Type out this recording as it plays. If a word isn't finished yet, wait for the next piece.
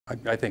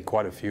I think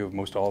quite a few,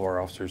 most all of our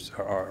officers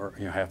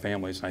have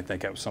families, and I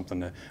think that was something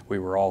that we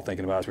were all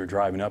thinking about as we were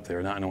driving up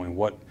there, not knowing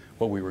what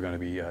we were going to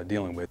be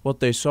dealing with. What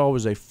they saw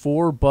was a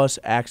 4-bus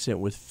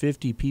accident with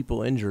 50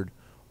 people injured.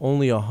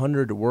 Only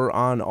 100 were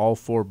on all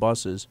 4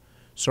 buses.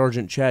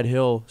 Sergeant Chad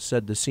Hill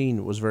said the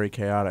scene was very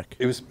chaotic.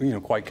 It was,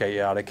 quite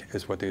chaotic,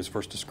 is what they was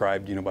first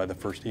described, by the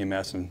first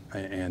EMS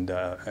and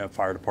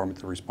fire department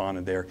that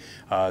responded there.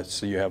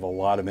 So you have a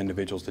lot of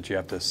individuals that you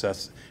have to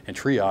assess and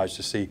triage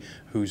to see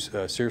who's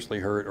seriously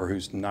hurt or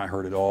who's not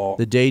hurt at all.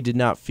 The day did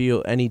not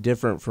feel any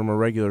different from a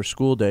regular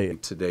school day.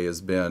 Today has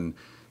been,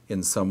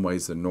 in some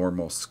ways, a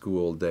normal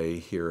school day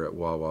here at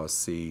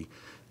Wawasee.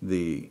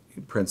 The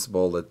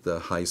principal at the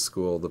high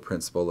school, the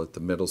principal at the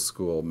middle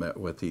school met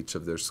with each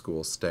of their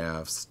school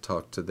staffs,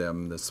 talked to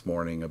them this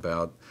morning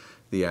about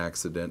the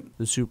accident.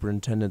 The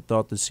superintendent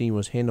thought the scene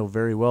was handled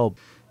very well.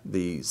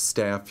 The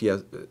staff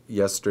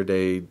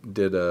yesterday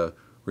did a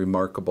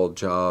remarkable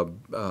job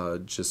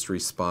just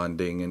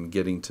responding and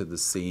getting to the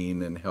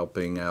scene and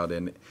helping out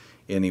in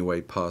any way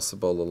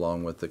possible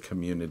along with the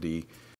community